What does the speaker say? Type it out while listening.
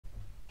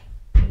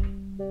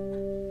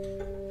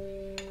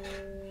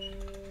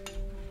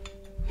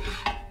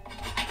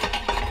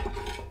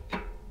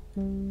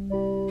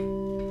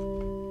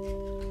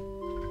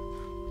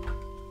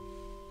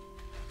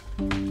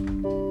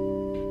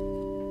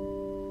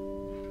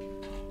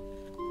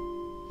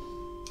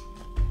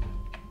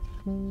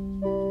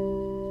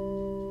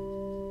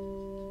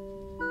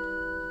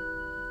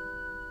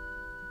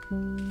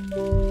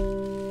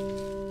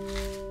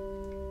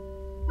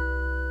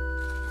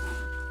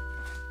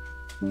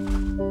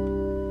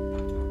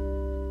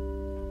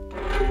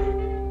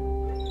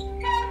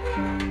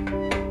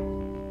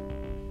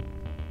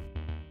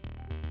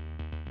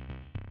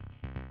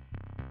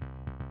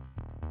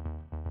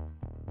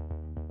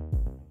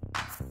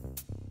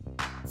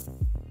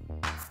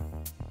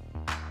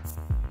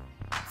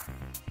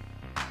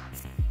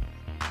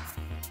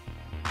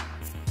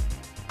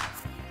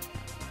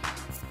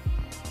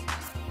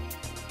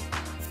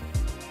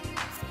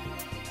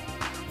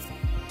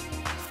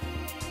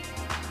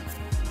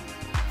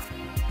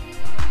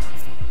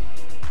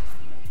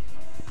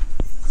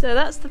So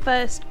that's the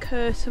first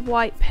coat of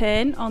white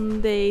paint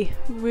on the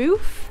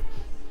roof,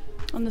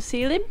 on the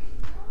ceiling.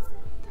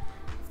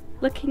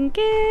 Looking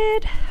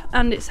good,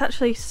 and it's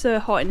actually so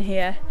hot in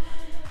here.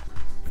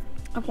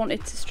 I've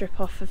wanted to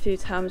strip off a few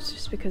times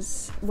just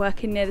because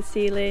working near the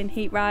ceiling,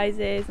 heat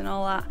rises and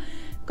all that.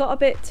 Got a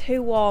bit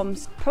too warm.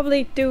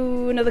 Probably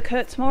do another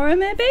coat tomorrow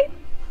maybe.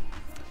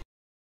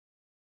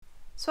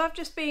 So I've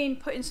just been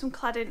putting some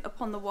cladding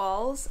up on the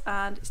walls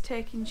and it's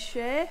taking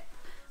shape.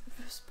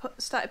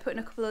 Started putting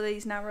a couple of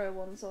these narrow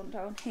ones on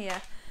down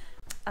here,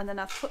 and then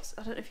I've put,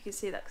 I don't know if you can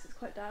see that because it's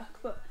quite dark,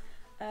 but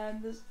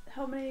there's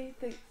how many,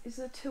 is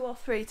there 2 or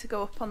 3 to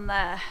go up on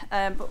there,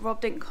 but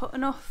Rob didn't cut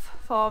enough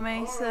for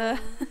me, so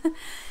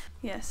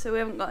yeah, so we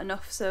haven't got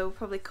enough, so we'll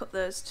probably cut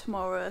those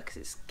tomorrow because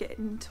it's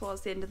getting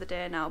towards the end of the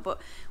day now. But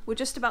we're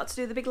just about to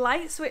do the big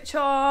light switch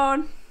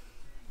on.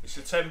 It's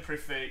a temporary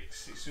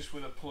fix, it's just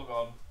with a plug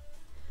on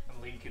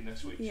and linking the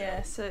switch.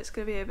 Yeah, so it's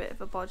going to be a bit of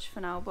a bodge for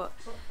now, but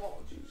it's not a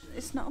bodge,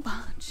 it's not a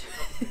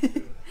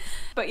bodge.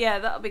 But yeah,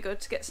 that'll be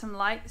good to get some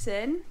lights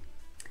in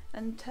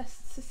and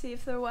test to see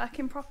if they're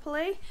working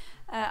properly.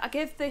 I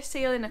gave the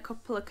ceiling a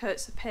couple of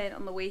coats of paint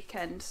on the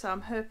weekend, so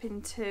I'm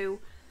hoping to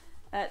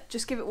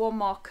just give it one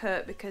more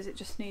coat because it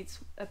just needs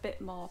a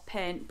bit more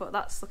paint, but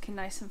that's looking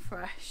nice and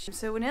fresh.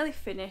 So we're nearly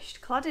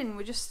finished. Cladding,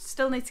 we just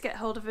still need to get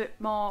hold of it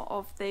more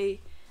of the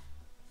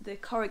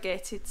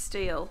corrugated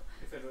steel.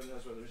 If anyone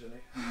knows where there's any.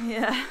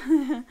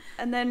 Yeah.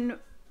 And then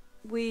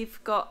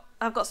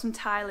I've got some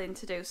tiling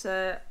to do,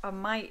 so I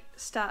might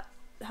start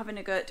having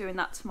a go at doing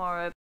that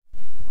tomorrow.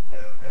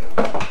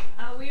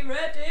 Are we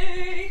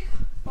ready?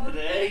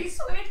 Ready.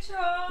 Switch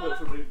on. Wait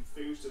for the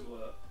fuse to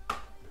blow.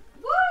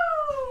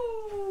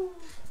 Woo!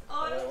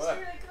 Oh, it looks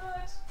really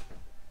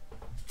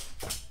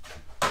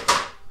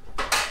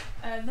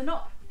good. They're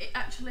not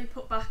actually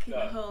put back in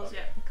the holes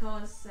yet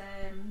because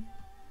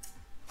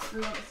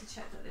we wanted to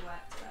check that they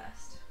worked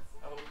first.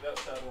 I'll look at the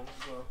outside ones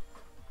as well.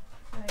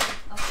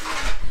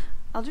 Right,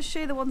 I'll just show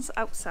you the ones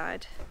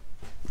outside.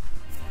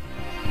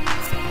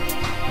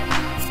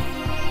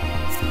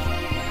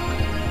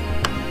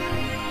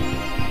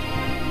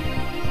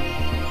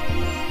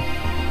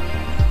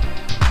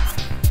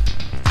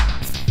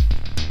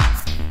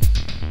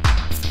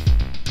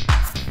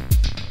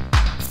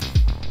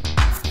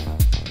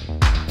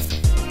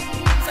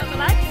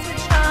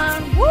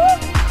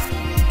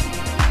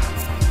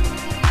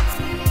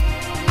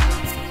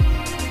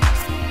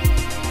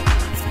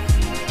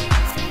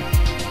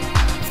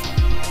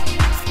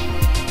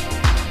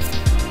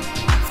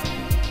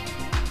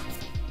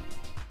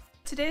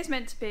 Today's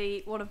meant to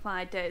be one of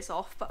my days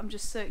off, but I'm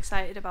just so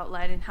excited about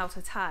learning how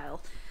to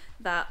tile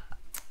that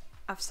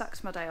I've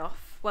sacked my day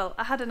off. Well,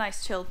 I had a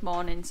nice chilled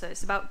morning, so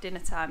it's about dinner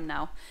time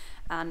now,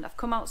 and I've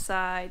come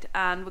outside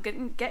and we're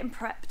getting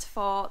prepped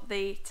for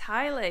the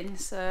tiling.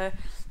 So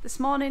this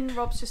morning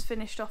Rob's just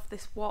finished off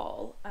this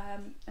wall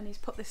and he's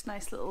put this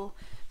nice little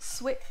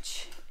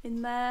switch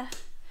in there,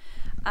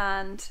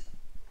 and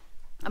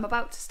I'm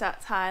about to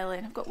start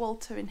tiling. I've got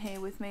Walter in here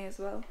with me as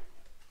well.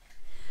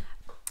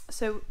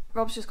 So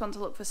Rob's just gone to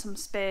look for some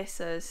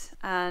spacers,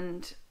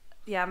 and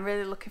yeah, I'm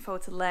really looking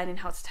forward to learning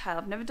how to tile.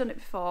 I've never done it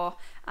before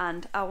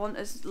and I want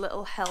as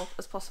little help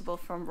as possible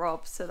from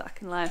Rob so that I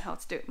can learn how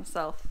to do it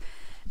myself.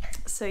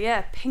 So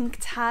yeah, pink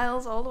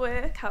tiles all the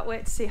way. Can't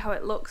wait to see how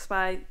it looks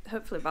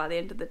hopefully by the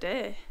end of the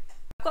day.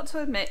 I've got to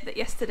admit that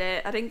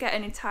yesterday I didn't get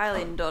any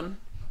tiling done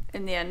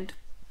in the end,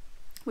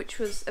 which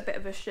was a bit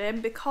of a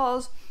shame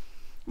because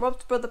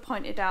Rob's brother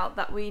pointed out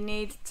that we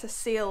need to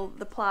seal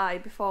the ply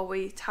before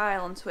we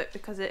tile onto it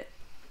because it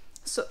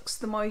sucks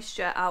the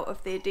moisture out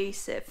of the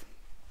adhesive.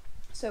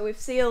 So we've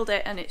sealed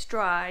it and it's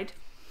dried,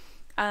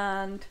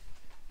 and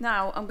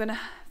now I'm gonna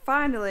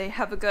finally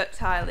have a go at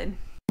tiling.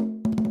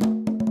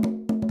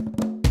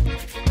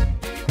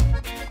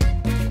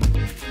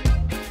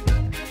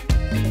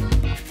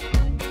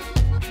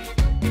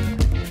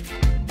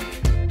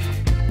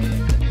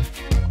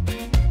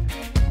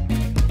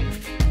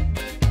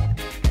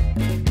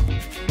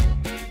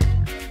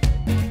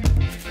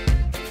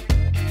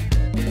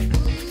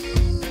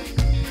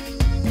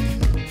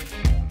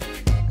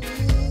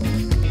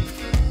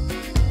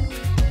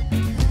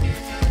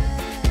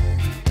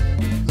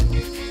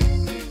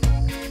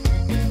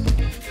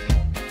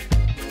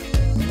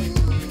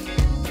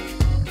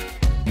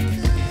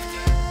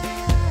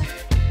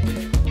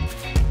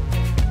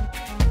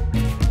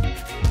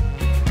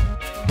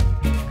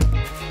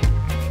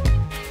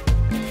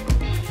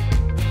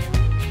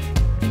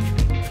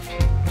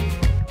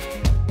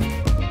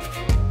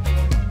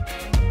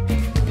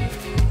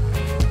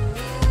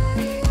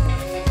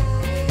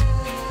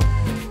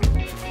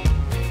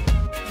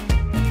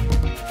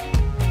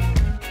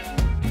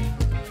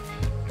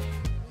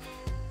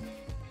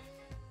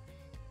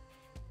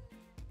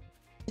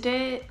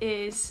 Today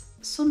is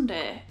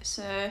Sunday,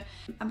 so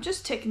I'm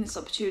just taking this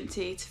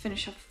opportunity to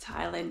finish off the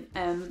tiling.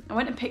 I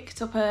went and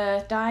picked up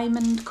a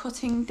diamond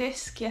cutting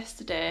disc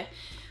yesterday,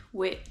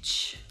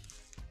 which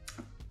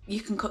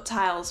you can cut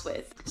tiles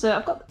with. So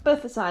I've got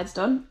both the sides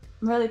done.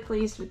 I'm really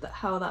pleased with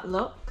how that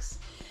looks.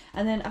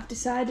 And then I've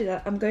decided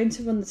that I'm going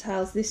to run the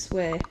tiles this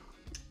way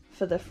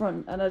for the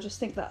front, and I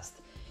just think that's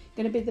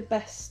going to be the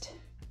best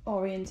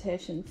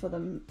orientation for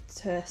them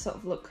to sort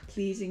of look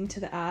pleasing to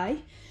the eye.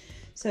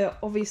 So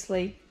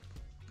obviously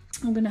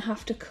I'm going to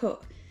have to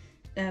cut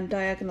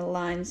diagonal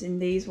lines in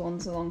these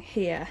ones along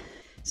here.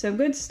 So I'm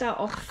going to start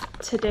off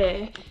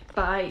today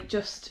by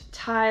just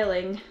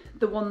tiling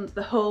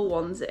the whole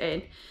ones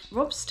in.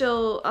 Rob's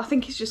still, I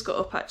think he's just got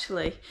up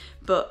actually,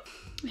 but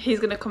he's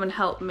going to come and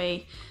help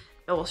me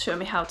or show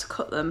me how to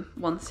cut them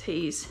once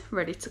he's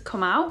ready to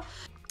come out.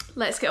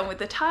 Let's get on with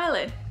the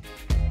tiling.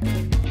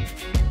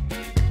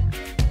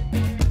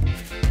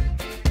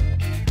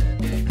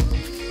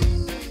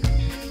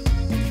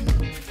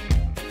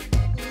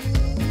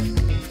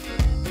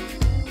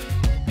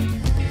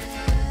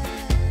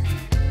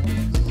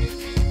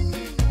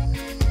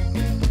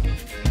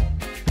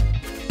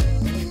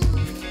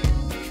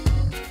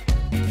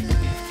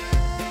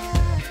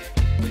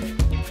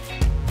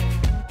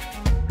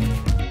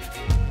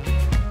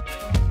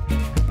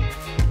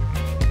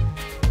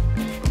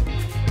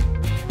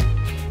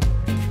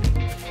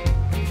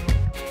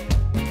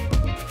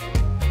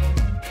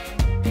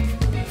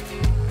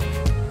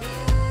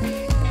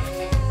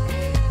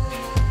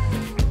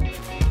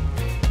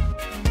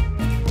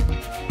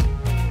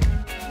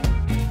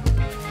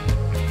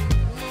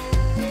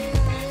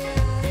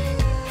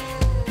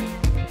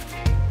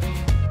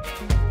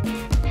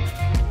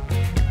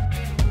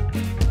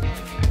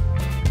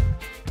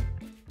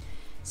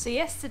 So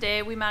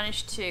yesterday we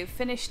managed to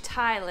finish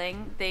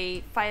tiling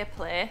the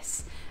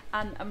fireplace,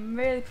 and I'm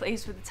really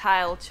pleased with the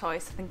tile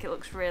choice. I think it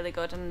looks really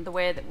good, and the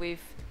way that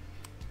we've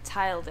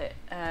tiled it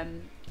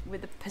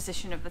with the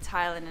position of the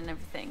tiling and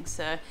everything.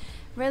 So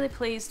really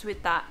pleased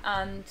with that,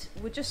 and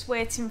we're just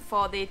waiting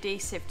for the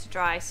adhesive to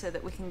dry so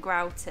that we can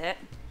grout it.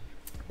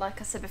 Like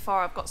I said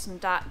before, I've got some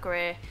dark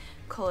grey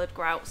coloured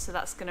grout, so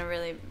that's going to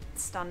really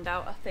stand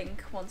out, I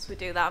think, once we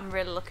do that. I'm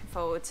really looking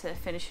forward to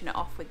finishing it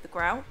off with the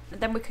grout.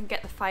 And then we can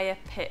get the fire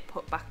pit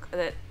put back,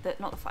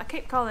 I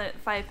keep calling it the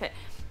fire pit,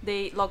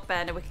 the log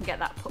burner, we can get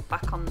that put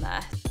back on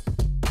there.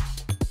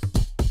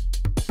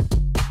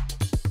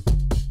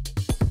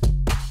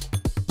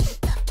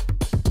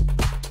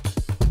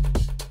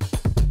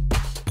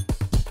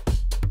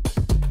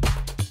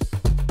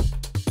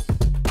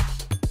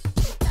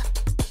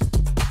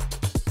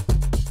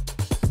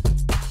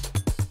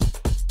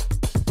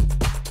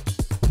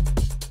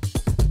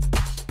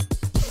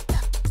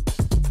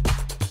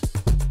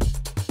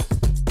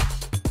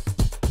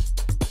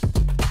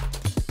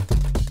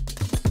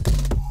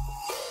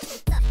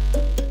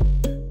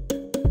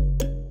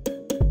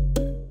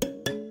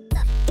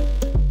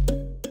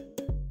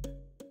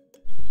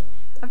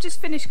 Just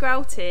finished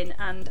grouting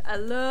and I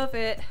love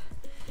it.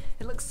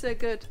 It looks so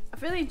good.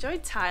 I've really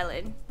enjoyed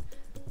tiling.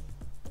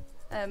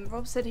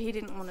 Rob said he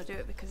didn't want to do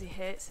it because he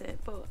hates it,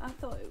 but I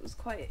thought it was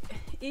quite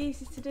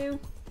easy to do.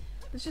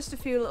 There's just a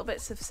few little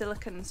bits of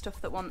silicone and stuff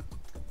that want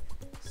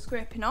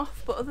scraping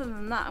off, but other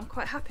than that I'm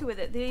quite happy with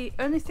it. The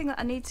only thing that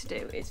I need to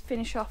do is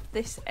finish off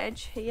this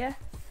edge here,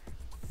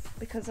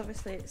 because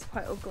obviously it's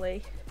quite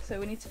ugly, so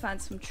we need to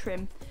find some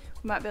trim.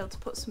 We might be able to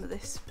put some of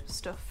this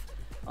stuff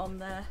on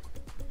there.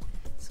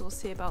 So we'll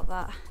see about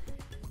that.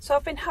 So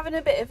I've been having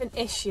a bit of an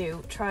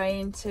issue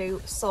trying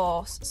to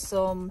source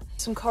some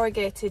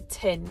corrugated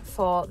tin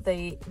for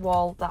the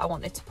wall that I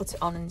wanted to put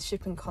it on in the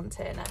shipping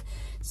container.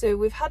 So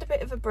we've had a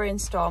bit of a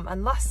brainstorm,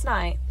 and last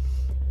night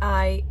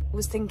I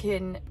was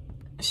thinking,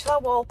 shall I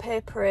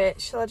wallpaper it?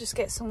 Shall I just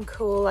get some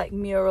cool like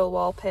mural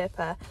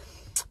wallpaper?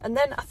 And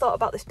then I thought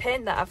about this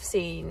paint that I've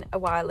seen a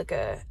while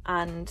ago,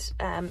 and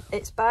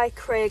it's by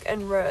Craig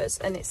and Rose,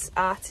 and it's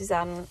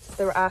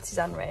their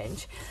artisan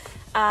range.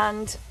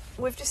 And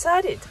we've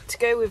decided to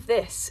go with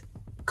this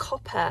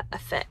copper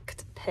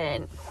effect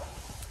paint,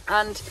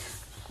 and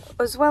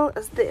as well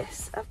as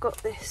this I've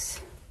got this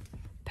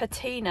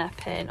patina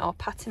paint, or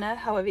patina,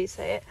 however you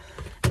say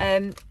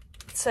it.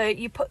 So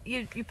you put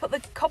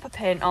the copper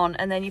paint on,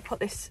 and then you put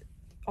this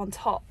on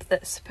top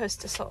that's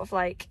supposed to sort of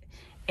like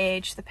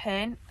age the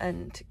paint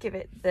and give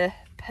it the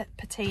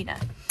patina.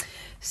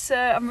 So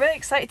I'm really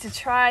excited to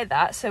try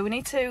that. So we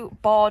need to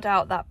board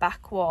out that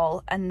back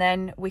wall, and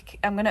then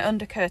I'm going to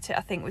undercoat it,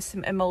 I think, with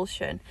some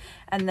emulsion,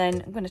 and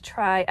then I'm going to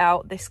try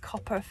out this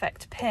copper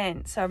effect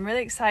paint. So I'm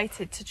really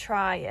excited to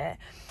try it.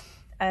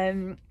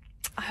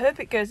 I hope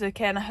it goes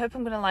okay, and I hope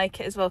I'm going to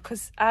like it as well,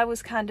 because I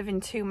was kind of in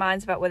two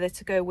minds about whether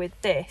to go with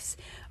this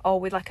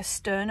or with like a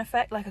stone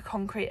effect, like a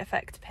concrete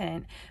effect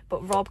paint,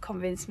 but Rob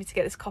convinced me to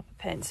get this copper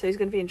paint, so he's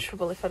going to be in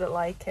trouble if I don't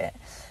like it.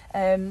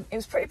 It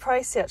was pretty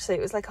pricey actually.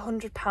 It was like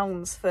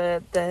 £100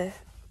 for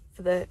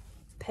the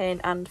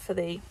paint and for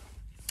the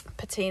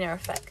patina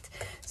effect,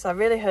 so I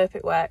really hope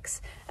it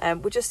works.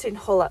 We're just in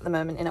Hull at the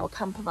moment in our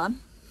camper van,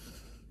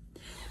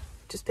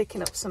 just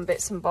picking up some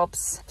bits and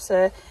bobs.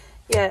 So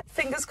yeah,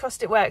 fingers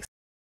crossed it works.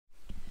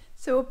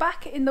 So we're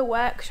back in the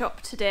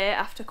workshop today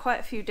after quite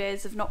a few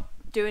days of not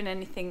doing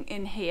anything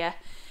in here.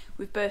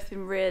 We've both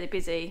been really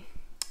busy.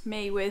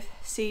 Me with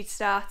seed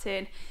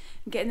starting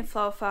and getting the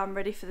flower farm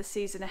ready for the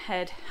season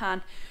ahead,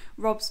 and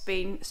Rob's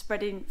been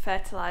spreading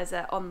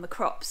fertiliser on the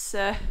crops.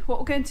 So what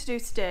we're going to do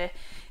today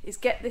is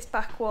get this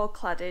back wall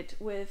cladded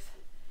with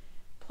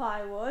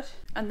plywood,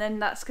 and then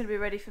that's going to be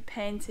ready for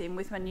painting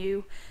with my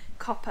new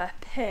copper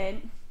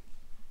paint.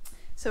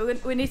 So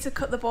we need to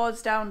cut the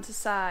boards down to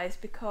size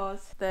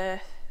because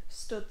the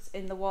studs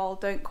in the wall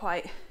don't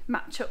quite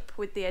match up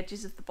with the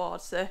edges of the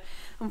board, so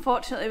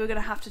unfortunately we're going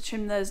to have to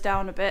trim those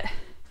down a bit.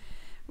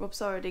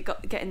 Rob's already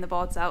getting the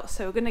boards out,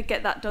 so we're going to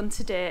get that done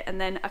today, and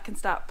then I can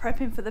start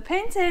prepping for the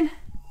painting.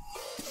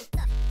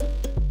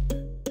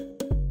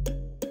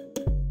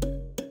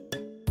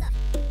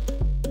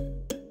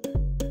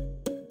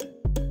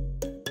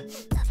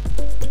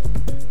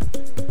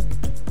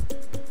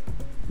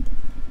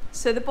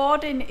 So the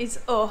boarding is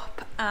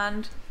up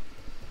and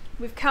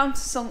we've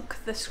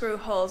countersunk the screw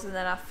holes, and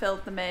then I've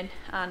filled them in,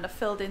 and I've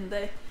filled in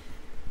the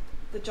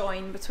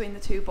join between the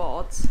two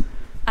boards.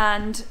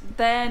 And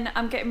then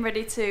I'm getting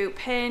ready to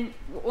paint.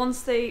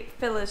 Once the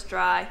filler's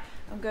dry,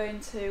 I'm going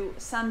to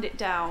sand it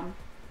down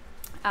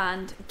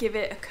and give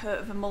it a coat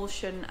of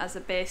emulsion as a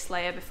base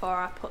layer before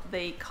I put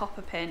the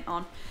copper paint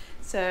on.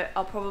 So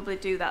I'll probably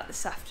do that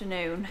this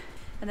afternoon,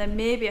 and then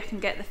maybe I can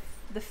get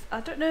the I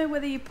don't know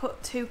whether you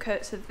put 2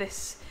 coats of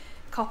this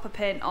copper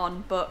paint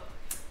on, but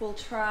we'll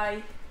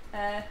try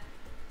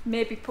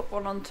maybe put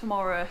one on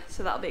tomorrow,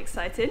 so that'll be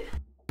exciting.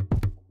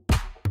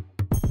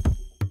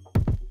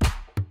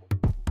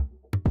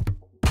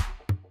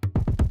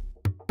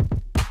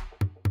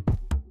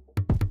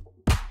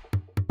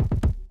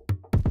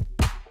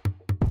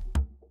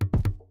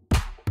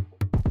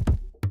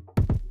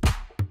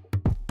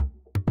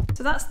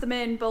 So that's the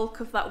main bulk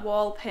of that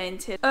wall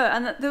painting. Oh,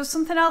 and there was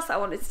something else that I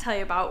wanted to tell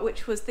you about,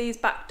 which was these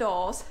back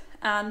doors.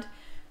 And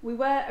we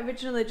were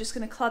originally just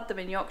going to clad them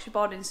in Yorkshire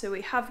boarding, so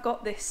we have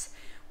got this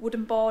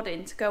wooden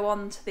boarding to go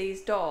on to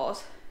these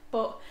doors.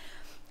 But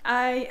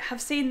I have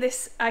seen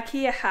this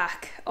IKEA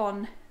hack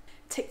on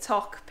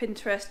TikTok,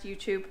 Pinterest,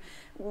 YouTube,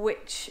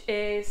 which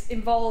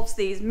involves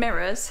these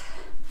mirrors.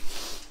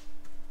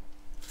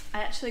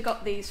 I actually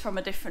got these from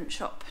a different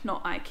shop,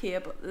 not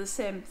IKEA, but the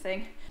same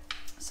thing.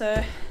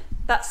 So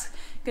that's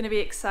going to be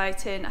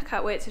exciting. I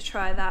can't wait to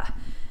try that.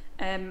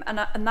 And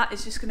that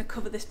is just going to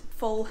cover this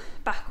full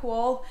back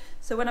wall.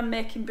 So when I'm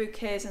making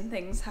bouquets and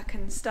things, I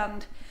can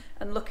stand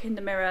and look in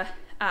the mirror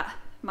at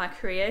my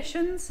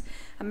creations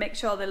and make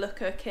sure they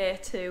look okay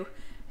to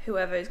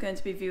whoever is going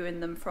to be viewing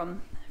them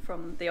from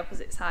the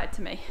opposite side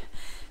to me.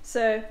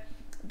 So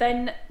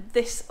then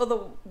this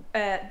other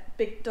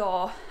big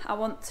door, I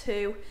want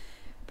to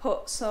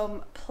put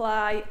some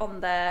ply on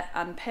there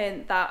and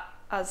paint that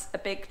as a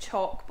big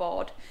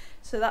chalkboard.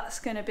 So that's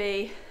going to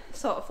be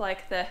sort of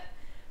like the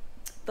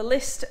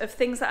list of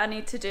things that I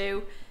need to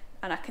do,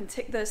 and I can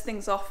tick those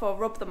things off or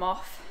rub them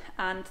off,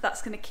 and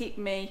that's going to keep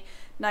me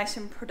nice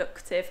and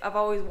productive. I've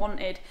always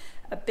wanted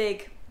a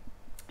big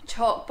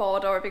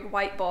chalkboard or a big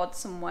whiteboard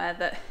somewhere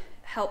that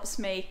helps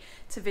me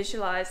to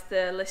visualize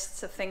the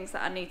lists of things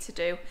that I need to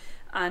do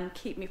and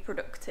keep me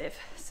productive.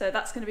 So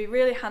that's going to be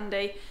really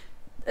handy.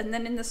 And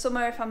then in the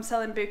summer, if I'm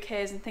selling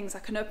bouquets and things, I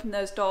can open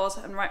those doors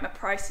and write my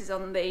prices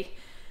on the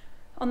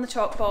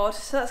chalkboard.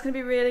 So that's going to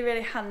be really,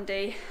 really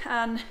handy.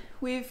 And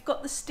we've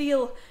got the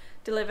steel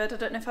delivered. I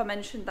don't know if I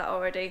mentioned that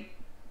already.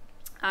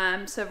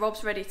 So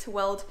Rob's ready to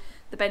weld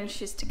the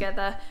benches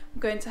together. I'm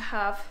going to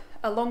have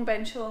a long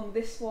bench along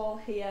this wall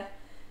here,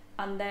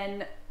 and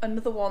then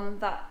another one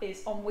that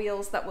is on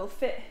wheels that will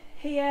fit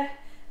here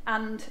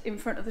and in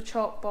front of the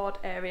chalkboard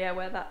area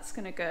where that's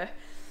going to go.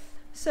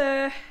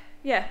 So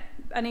yeah,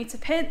 I need to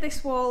paint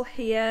this wall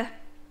here.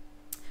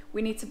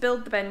 We need to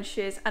build the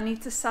benches. I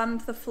need to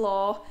sand the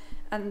floor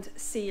and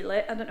seal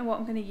it. I don't know what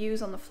I'm going to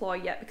use on the floor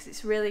yet because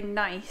it's really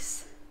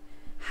nice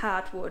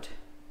hardwood.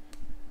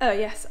 Oh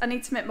yes, I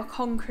need to make my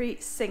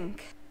concrete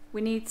sink.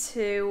 We need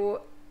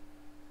to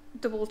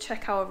double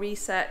check our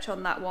research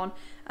on that one,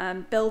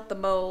 build the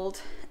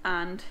mould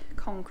and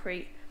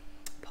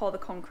pour the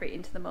concrete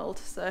into the mould.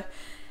 So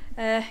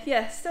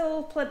yeah,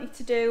 still plenty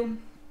to do,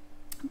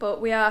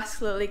 but we are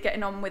slowly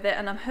getting on with it,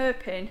 and I'm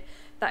hoping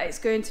that it's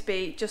going to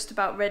be just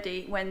about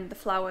ready when the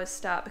flowers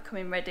start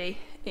becoming ready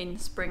in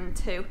spring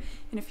too,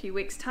 in a few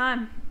weeks'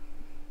 time.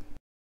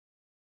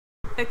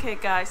 Okay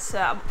guys, so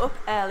I'm up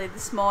early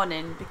this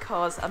morning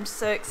because I'm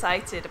so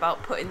excited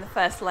about putting the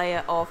first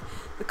layer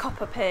of the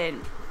copper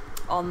paint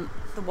on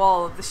the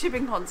wall of the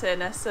shipping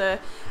container. So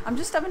I'm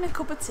just having a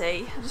cup of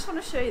tea. I just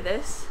want to show you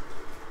this.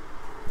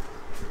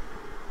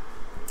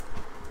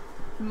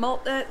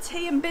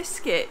 Tea and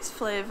biscuits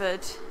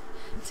flavoured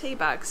tea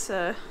bags,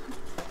 so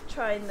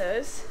trying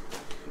those.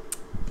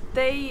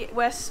 They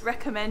were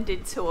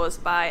recommended to us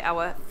by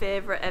our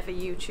favourite ever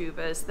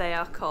YouTubers. They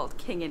are called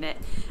King in It,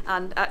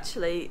 and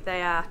actually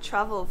they are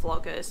travel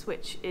vloggers,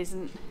 which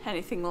isn't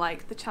anything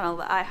like the channel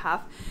that I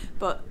have,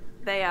 but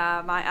They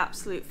are my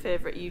absolute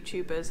favourite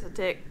YouTubers. I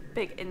take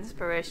big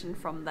inspiration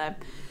from them.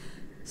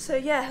 So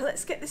yeah,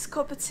 let's get this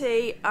cup of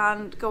tea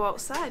and go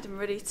outside. I'm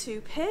ready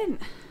to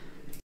paint.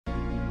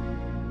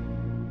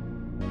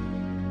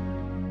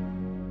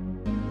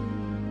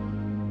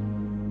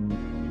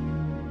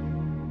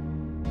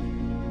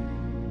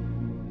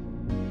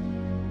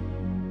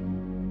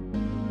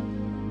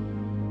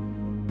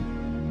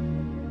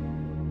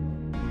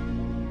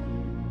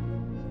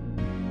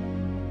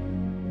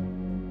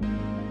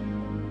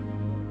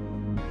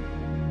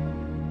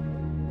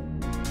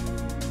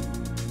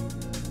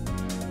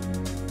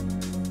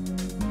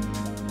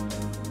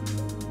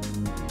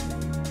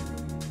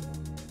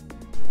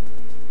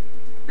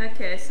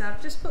 Okay, so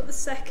I've just put the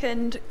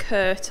second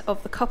coat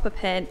of the copper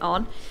paint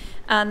on,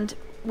 and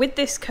with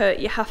this coat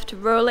you have to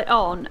roll it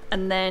on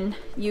and then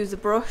use a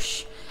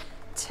brush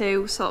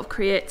to sort of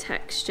create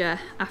texture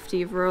after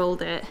you've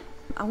rolled it.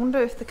 I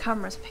wonder if the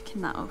camera's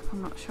picking that up.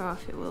 I'm not sure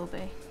if it will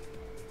be,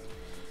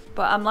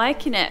 but I'm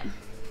liking it.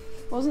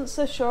 Wasn't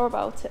so sure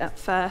about it at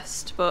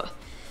first, but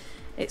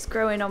it's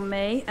growing on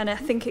me, and I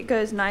think it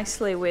goes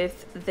nicely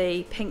with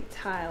the pink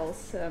tiles,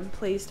 so I'm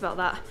pleased about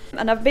that.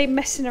 And I've been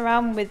messing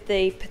around with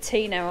the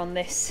patina on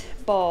this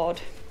board,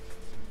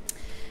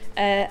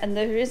 and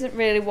there isn't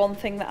really one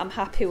thing that I'm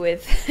happy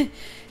with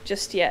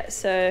just yet,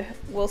 so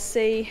we'll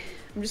see.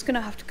 I'm just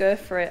gonna have to go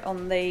for it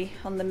on the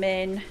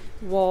main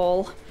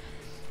wall.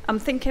 I'm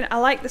thinking I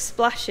like the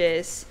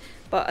splashes,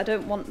 but I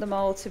don't want them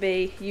all to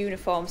be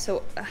uniform,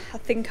 so I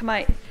think I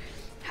might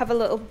have a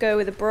little go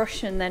with a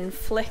brush and then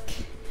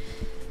flick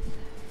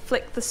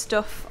the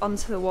stuff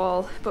onto the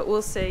wall, but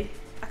we'll see.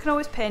 I can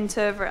always paint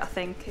over it, I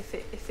think, if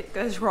it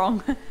goes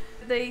wrong.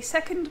 The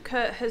second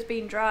coat has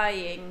been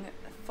drying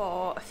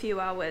for a few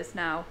hours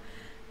now,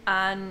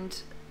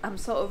 and I'm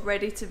sort of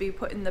ready to be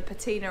putting the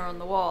patina on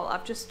the wall.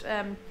 I've just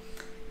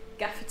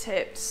gaffer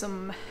taped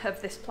some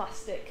of this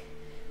plastic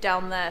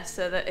down there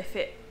so that if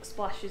it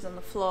splashes on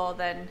the floor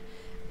then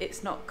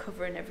it's not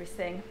covering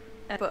everything.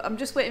 But I'm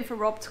just waiting for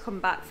Rob to come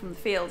back from the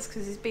fields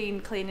because he's been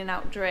cleaning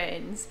out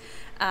drains,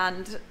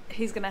 and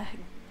he's gonna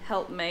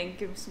help me and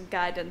give me some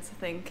guidance, I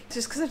think.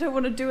 Just because I don't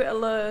want to do it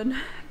alone,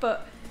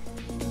 but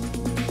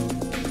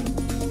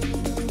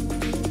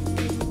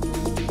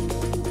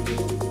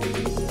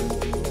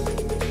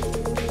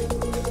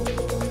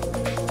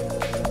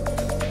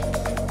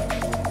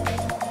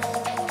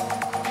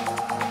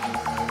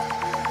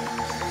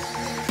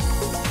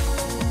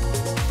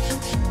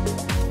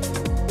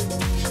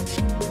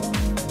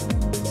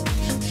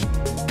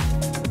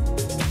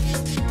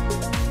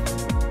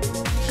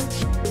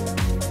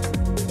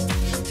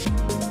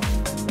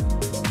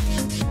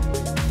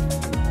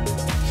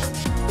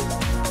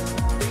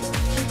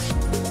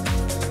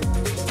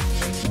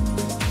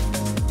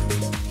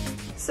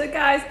so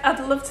guys, I'd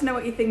love to know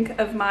what you think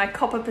of my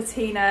copper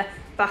patina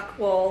back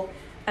wall.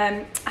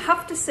 I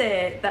have to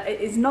say that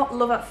it is not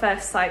love at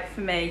first sight for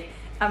me.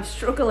 I'm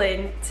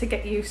struggling to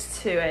get used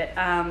to it,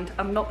 and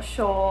I'm not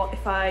sure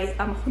if I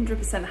am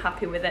 100%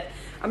 happy with it.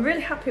 I'm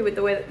really happy with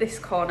the way that this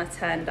corner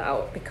turned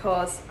out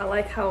because I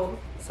like how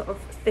sort of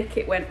thick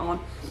it went on,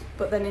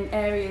 but then in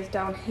areas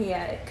down here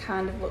it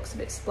kind of looks a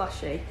bit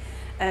splashy.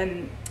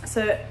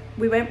 So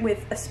we went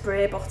with a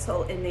spray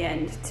bottle in the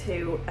end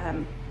to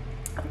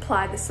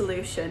apply the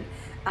solution,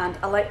 and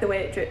I like the way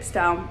it drips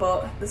down,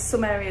 but there's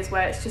some areas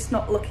where it's just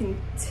not looking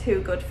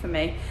too good for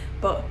me,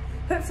 but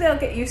hopefully I'll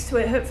get used to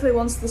it. Hopefully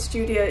once the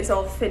studio is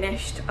all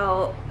finished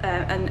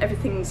and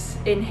everything's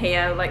in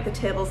here, like the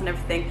tables and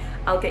everything,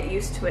 I'll get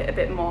used to it a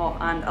bit more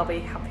and I'll be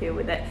happier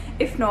with it.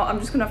 If not,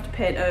 I'm just gonna have to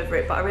paint over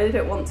it, but I really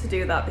don't want to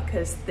do that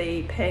because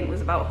the paint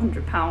was about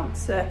 £100,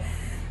 so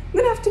I'm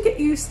gonna have to get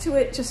used to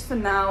it just for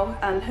now,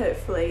 and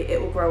hopefully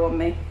it will grow on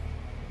me.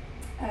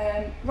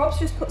 Rob's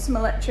just put some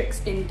electrics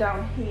in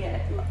down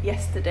here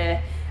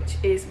yesterday, which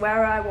is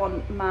where I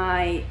want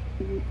my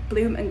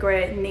Bloom and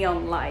Grey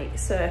neon light.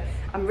 So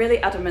I'm really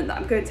adamant that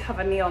I'm going to have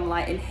a neon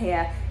light in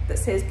here that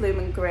says Bloom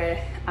and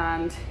Grey,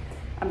 and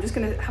I'm just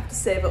going to have to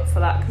save up for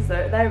that because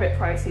they're a bit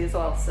pricey as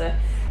well. So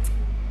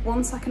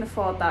once I can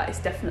afford that, it's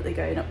definitely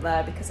going up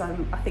there because I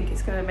think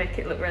it's going to make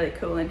it look really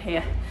cool in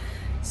here.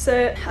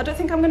 So I don't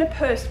think I'm going to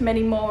post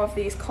many more of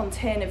these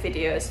container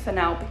videos for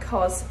now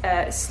because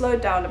it's slowed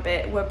down a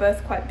bit. We're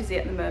both quite busy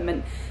at the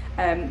moment,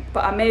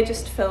 but I may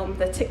just film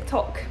the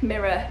TikTok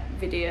mirror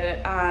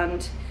video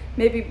and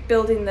maybe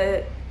building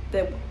the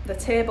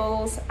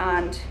tables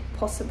and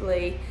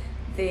possibly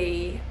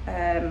the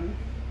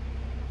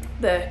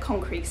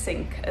concrete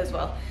sink as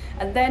well,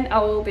 and then I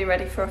will be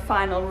ready for a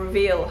final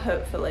reveal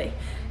hopefully.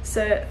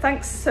 So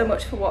thanks so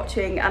much for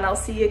watching, and I'll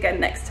see you again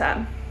next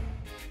time.